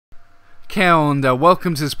And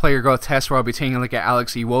welcome to this player growth test where I'll be taking a look at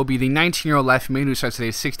Iwobi, the 19-year-old left mid who starts today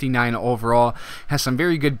 69 overall. Has some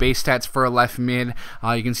very good base stats for a left mid.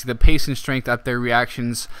 You can see the pace and strength up there,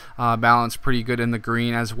 reactions balance pretty good in the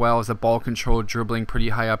green, as well as the ball control, dribbling pretty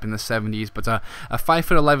high up in the 70s. But a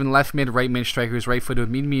 5'11" left mid, right mid striker who's right footed with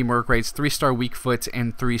medium work rates, 3-star weak foot,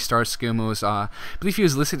 and 3-star skill moves. I believe he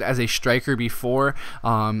was listed as a striker before.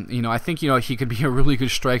 I think he could be a really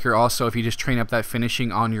good striker also if you just train up that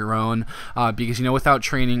finishing on your own. Because without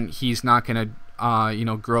training, he's not gonna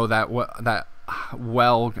grow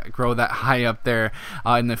grow that high up there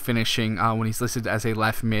in the finishing when he's listed as a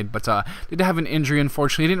left mid. But did have an injury,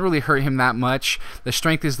 unfortunately. It didn't really hurt him that much. The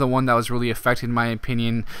strength is the one that was really affected, in my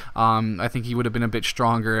opinion. I think he would have been a bit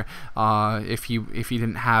stronger if he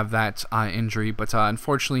didn't have that injury. But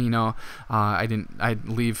unfortunately, I'd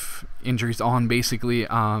leave injuries on basically,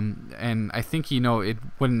 and I think it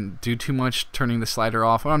wouldn't do too much turning the slider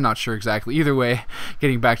off. I'm not sure exactly. Either way,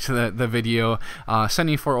 getting back to the video,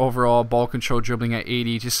 74 overall, ball control, dribbling at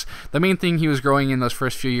 80. Just the main thing he was growing in those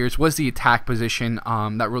first few years was the attack position.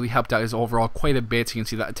 That really helped out his overall quite a bit. You can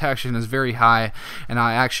see that attack position is very high, and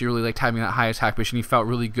I actually really liked having that high attack position. He felt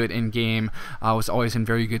really good in game. Was always in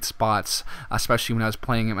very good spots, especially when I was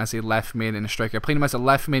playing him as a left mid and a striker. I played him as a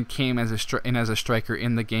left mid, came as a striker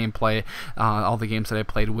in the gameplay. All the games that I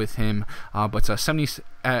played with him. But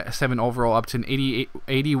 77 overall, up to an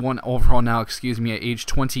 81 overall now, at age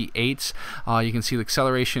 28. You can see the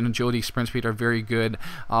acceleration, agility, sprint speed are very good.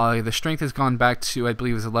 The strength has gone back to, I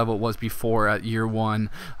believe, the level it was before at year 1.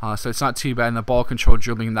 So it's not too bad. And the ball control,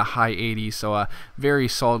 dribbling in the high 80s. So very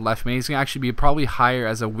solid left mid. He's going to actually be probably higher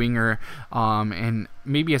as a winger and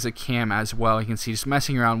maybe as a cam as well. You can see just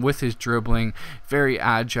messing around with his dribbling, very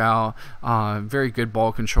agile, very good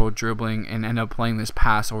ball control, dribbling, and end up playing this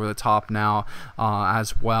pass over the top now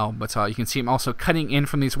as well. But you can see him also cutting in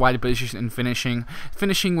from these wide positions and finishing.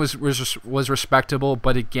 Finishing was respectable,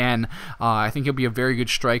 but again, I think he'll be a very good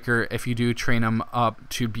striker if you do train him up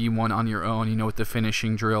to be one on your own, with the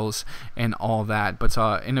finishing drills and all that. But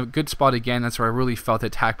in a good spot again, that's where I really felt the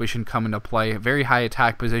attack position come into play. A very high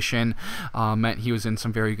attack position meant he was in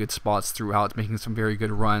some very good spots throughout, making some very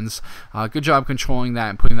good runs. Good job controlling that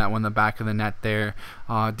and putting that one in the back of the net there.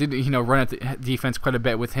 Did run at the defense quite a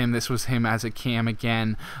bit with him. This was him as a cam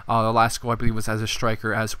again. The last goal I believe was as a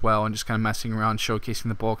striker as well, and just kind of messing around, showcasing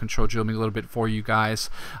the ball control, dribbling a little bit for you guys.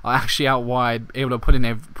 Actually out wide, able to put in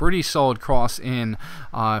a pretty solid cross in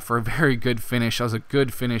for a very good finish. That was a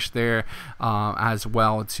good finish there as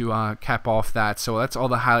well to cap off that. So that's all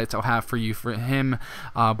the highlights I'll have for you for him.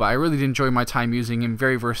 But I really did enjoy my time using him.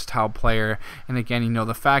 Very versatile player, and again,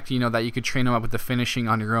 the fact that you could train him up with the finishing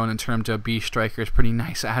on your own and turn him to a B striker is pretty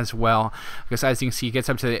nice as well. Because as you can see, he gets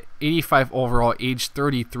up to 85 overall, age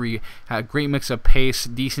 33. Had a great mix of pace,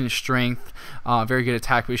 decent strength, very good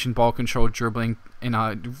attack position, ball control, dribbling,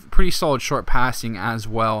 and pretty solid short passing as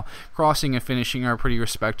well. Crossing and finishing are pretty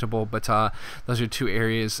respectable, but those are two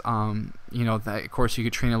areas that of course you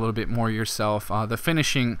could train a little bit more yourself. The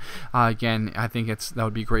finishing, again, I think that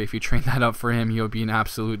would be great if you train that up for him. He would be an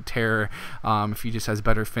absolute terror if he just has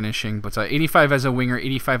better finishing. But 85 as a winger,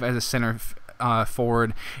 85 as a center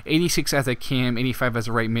forward, 86 as a cam, 85 as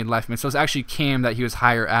a right mid, left mid. So it's actually cam that he was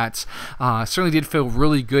higher at. Certainly did feel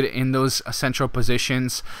really good in those central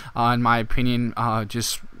positions, in my opinion.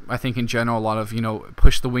 I think in general, a lot of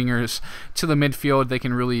push the wingers to the midfield. They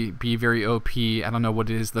can really be very OP. I don't know what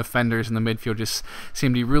it is. The defenders in the midfield just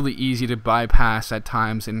seem to be really easy to bypass at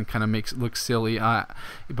times and kind of makes it look silly.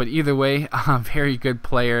 But either way, very good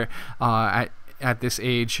player at this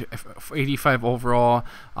age, 85 overall,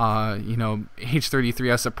 age 33.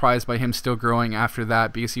 I was surprised by him still growing after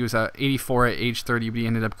that, because he was 84 at age 30, but he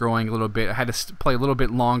ended up growing a little bit. I had to play a little bit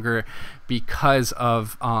longer because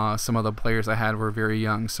of some of the players I had were very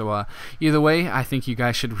young. So either way, I think you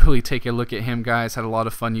guys should really take a look at him, guys. Had a lot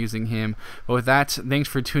of fun using him. But with that, thanks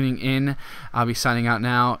for tuning in. I'll be signing out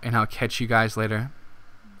now, and I'll catch you guys later.